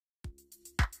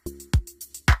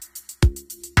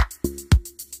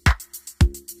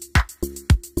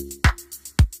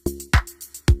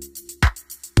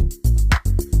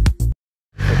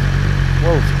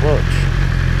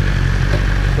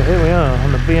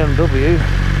BMW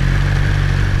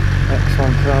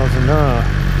s1000xr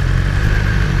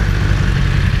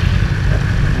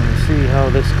and see how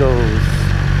this goes.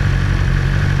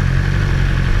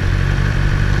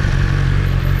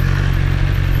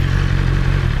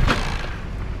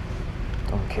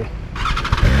 Okay.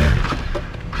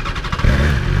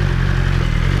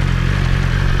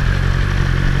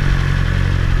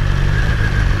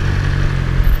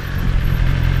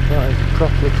 That is a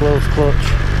properly closed clutch.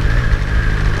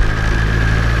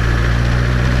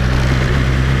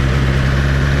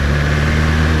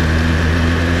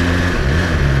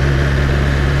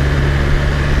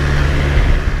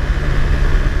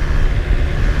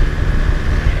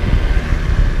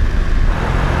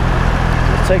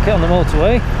 Take it on the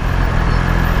motorway,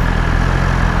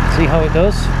 see how it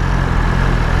does.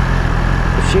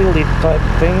 The shieldy type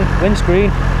thing, windscreen,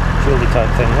 shieldy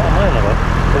type thing, what am I on about?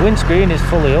 The windscreen is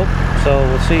fully up, so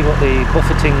we'll see what the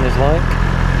buffeting is like.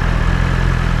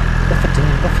 Buffeting,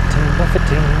 buffeting,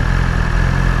 buffeting.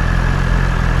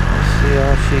 Let's see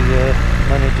how she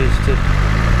manages to.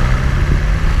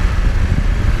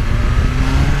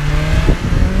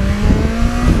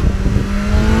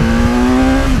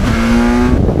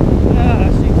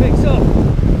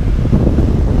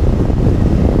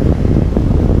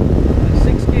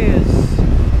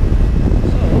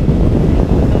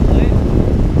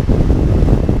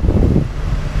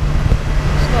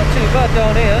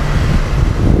 Down here.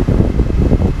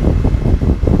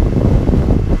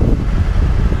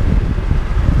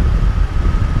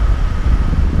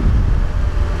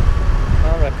 I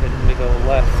reckon we go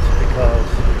left because,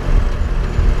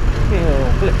 you know,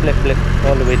 blip blip blip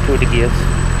all the way through the gears.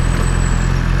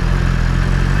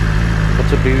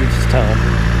 Butterbeard's Town,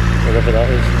 whatever that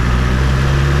is.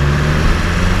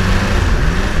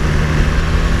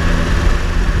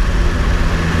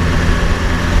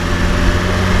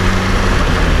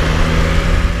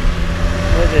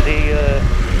 The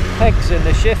pegs in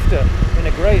the shifter in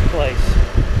a great place.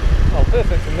 Well,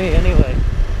 perfect for me anyway.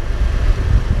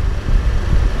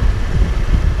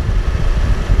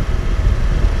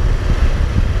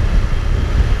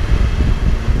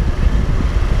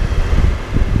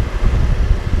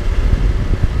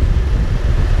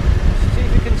 See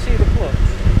if you can see the clutch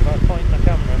by pointing the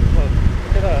camera.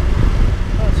 Look at that.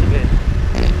 That's a bit.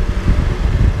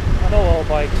 I know all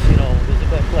bikes, you know, there's a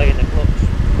bit of play in the clutch.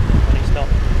 Not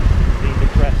being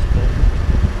depressed, but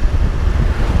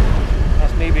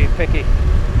that's me being picky.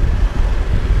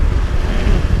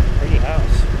 Pretty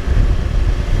house.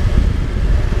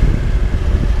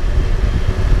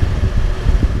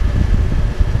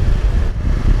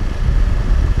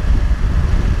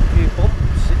 A few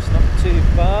bumps, it's not too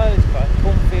bad, it's quite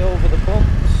comfy over the bumps.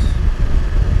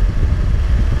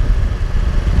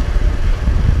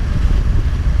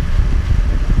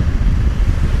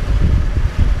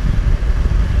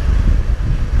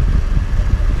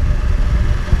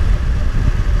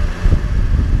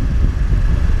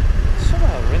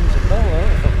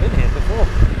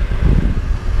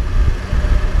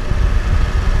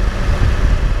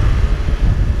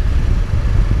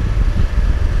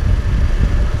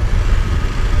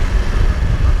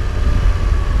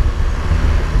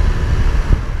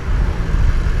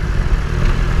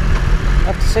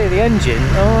 Say the engine,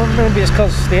 oh maybe it's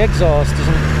because the exhaust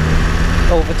isn't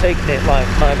overtaking it like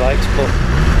my bikes, but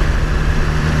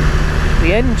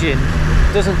the engine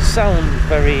doesn't sound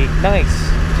very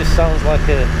nice. It just sounds like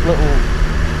a little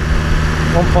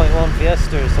 1.1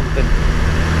 Fiesta or something.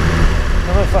 I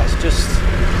don't know if that's just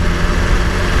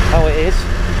how it is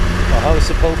or how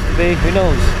it's supposed to be, who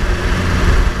knows.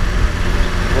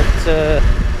 But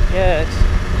yeah, it's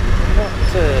not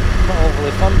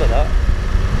overly fond of that.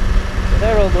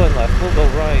 They're all going left, we'll go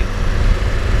right.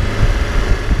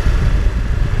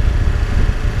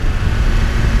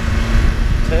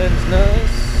 Turns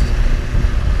nice.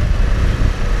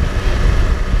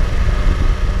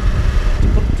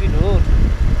 Country road.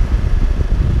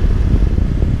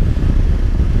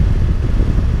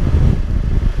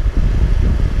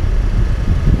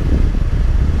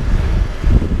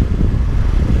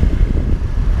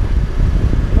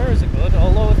 Mirrors are good,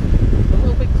 although a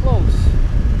little bit close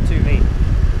to me.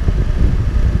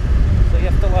 So you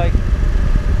have to like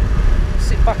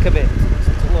sit back a bit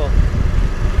to look,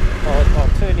 or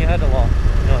turn your head a lot,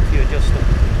 you know, if you adjust it.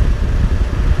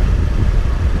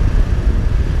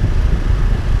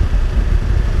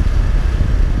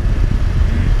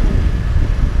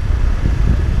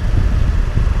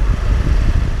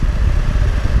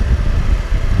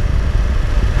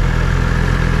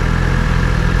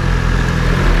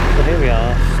 So here we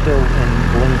are, still in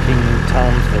blinking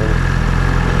Townsville,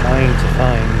 trying to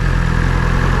find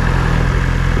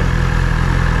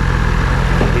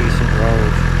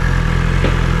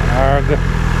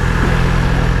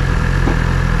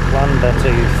better,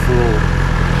 you fool.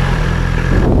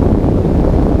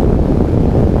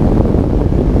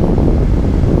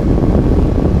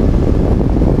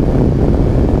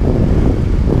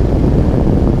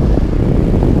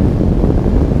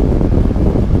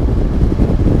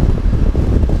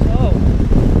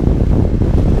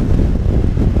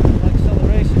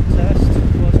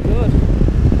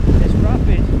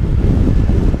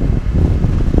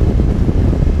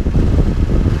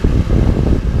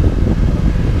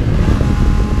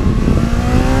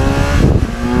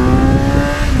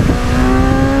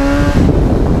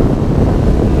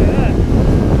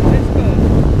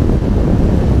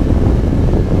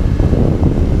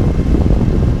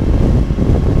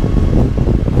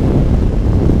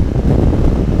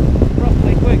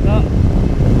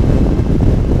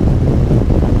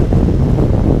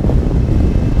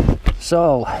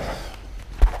 So,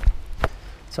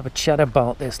 let's have a chat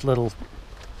about this little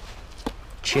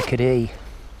chickadee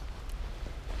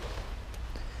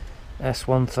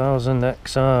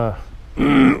s1000xr.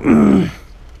 I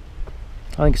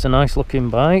think it's a nice looking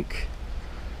bike.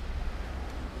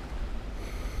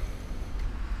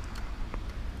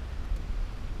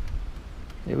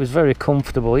 It was very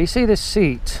comfortable. You see this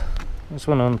seat, that's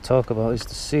what I want to talk about, is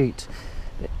the seat.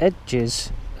 The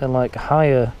edges are like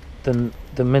higher than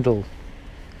the middle,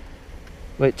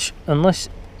 which, unless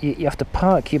you have to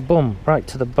park your bum right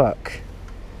to the back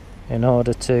in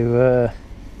order to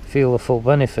feel the full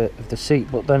benefit of the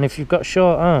seat. But then if you've got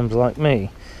short arms like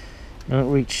me, you don't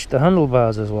reach the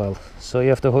handlebars as well, so you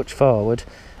have to hutch forward,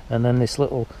 and then this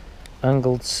little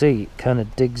angled seat kind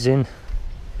of digs in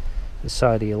the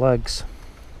side of your legs.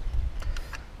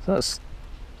 So that's,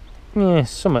 yeah,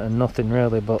 something and nothing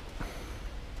really, but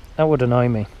that would annoy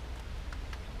me.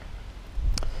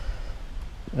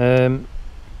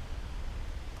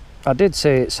 I did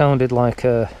say it sounded like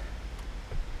a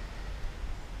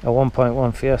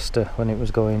 1.1 Fiesta when it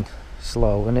was going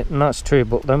slow, and that's true,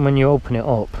 but then when you open it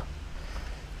up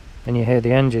and you hear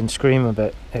the engine scream a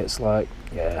bit, it's like,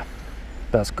 yeah,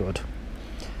 that's good.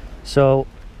 So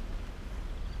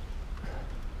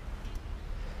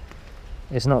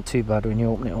it's not too bad when you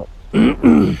open it up.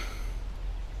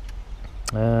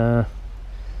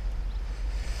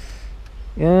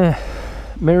 Yeah,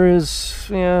 mirrors,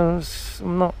 yeah,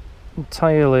 I'm not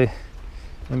entirely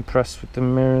impressed with the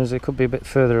mirrors. They could be a bit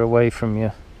further away from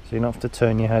you, so you don't have to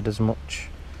turn your head as much,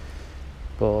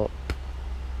 but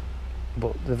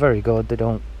they're very good. They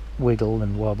don't wiggle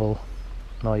and wobble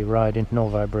while you're riding, no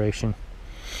vibration.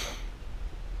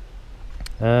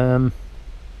 It's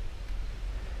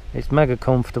mega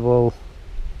comfortable.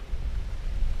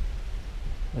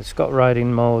 It's got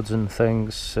riding modes and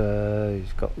things.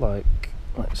 It's got, like,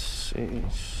 let's see,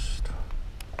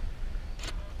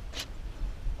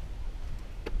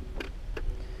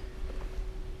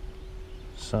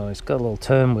 so it's got a little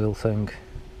turn wheel thing.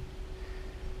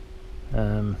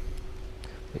 Your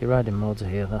riding modes are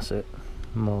here, that's it.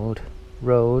 Mode,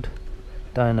 road,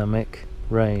 dynamic,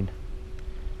 rain.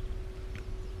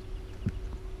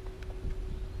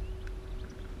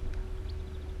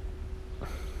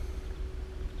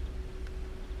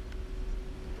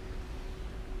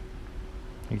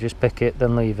 You just pick it,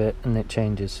 then leave it, and it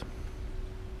changes.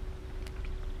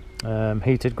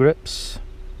 Heated grips,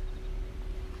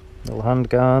 little hand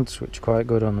guards, which are quite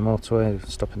good on the motorway,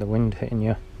 stopping the wind hitting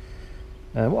you.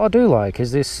 What I do like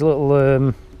is this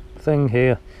little thing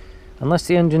here. Unless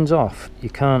the engine's off, you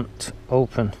can't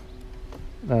open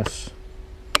this.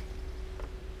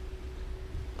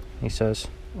 He says,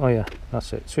 oh yeah,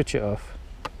 that's it, switch it off.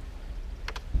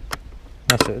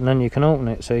 That's it, and then you can open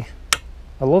it, see?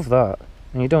 I love that.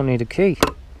 And you don't need a key,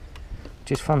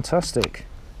 which is fantastic.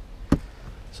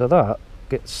 So that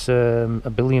gets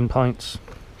a billion points.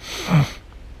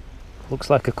 Looks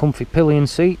like a comfy pillion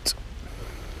seat.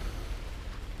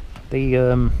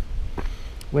 The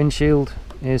windshield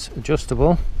is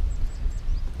adjustable.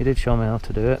 He did show me how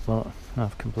to do it, but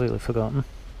I've completely forgotten.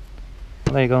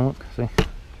 There you go, look, see.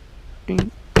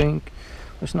 Ding, ding.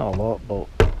 It's not a lot, but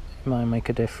it might make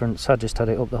a difference. I just had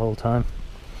it up the whole time.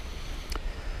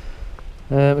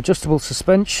 Adjustable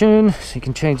suspension, so you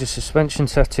can change the suspension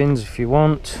settings if you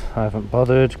want. I haven't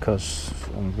bothered because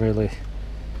I'm really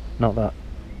not that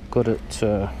good at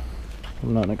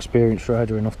I'm not an experienced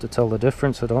rider enough to tell the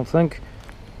difference, I don't think.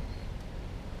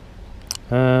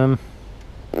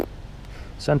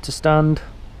 Centre stand,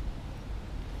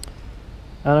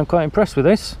 and I'm quite impressed with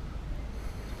this.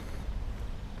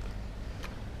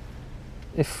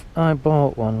 If I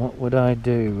bought one, what would I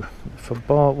do? If I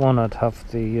bought one, I'd have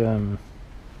the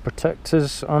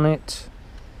protectors on it.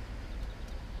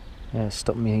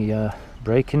 Stop me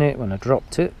breaking it when I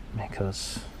dropped it,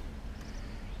 because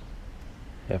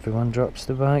Everyone drops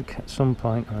the bike at some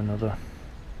point or another.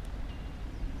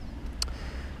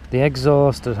 The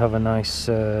exhaust would have a nice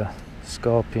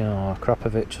Scorpion or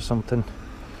Krapovich or something.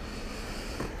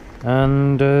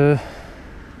 And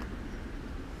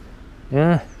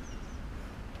yeah,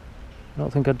 I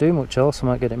don't think I'd do much else. I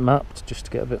might get it mapped just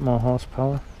to get a bit more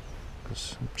horsepower,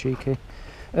 because I'm cheeky.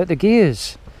 The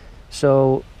gears,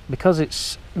 so because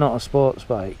it's not a sports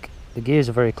bike, the gears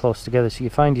are very close together, so you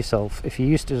find yourself, if you're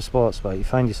used to a sports bike, you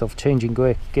find yourself changing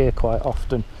gear quite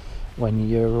often when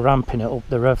you're ramping it up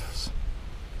the revs.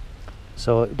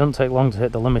 So it doesn't take long to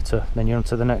hit the limiter, then you're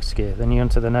onto the next gear, then you're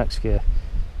onto the next gear.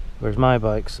 Whereas my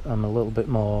bikes, I'm a little bit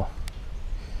more,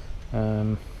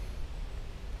 the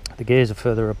gears are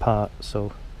further apart,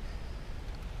 so,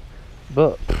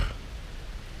 but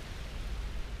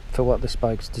for what this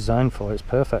bike's designed for, it's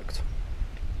perfect.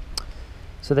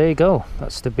 So there you go,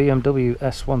 that's the BMW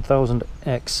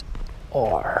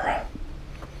s1000xr,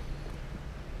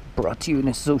 brought to you in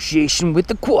association with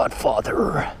the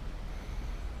Quadfather.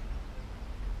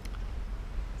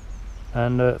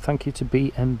 And thank you to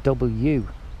BMW.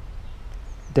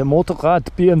 Der Motorrad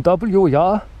BMW,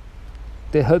 yeah.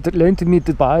 They had lent me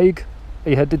the bike.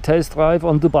 I had the test drive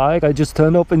on the bike. I just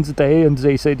turned up in the day and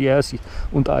they said yes.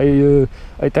 And I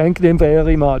thank them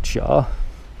very much, yeah.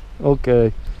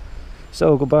 Okay.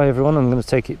 So goodbye everyone. I'm going to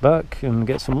take it back and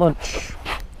get some lunch.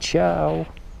 Ciao.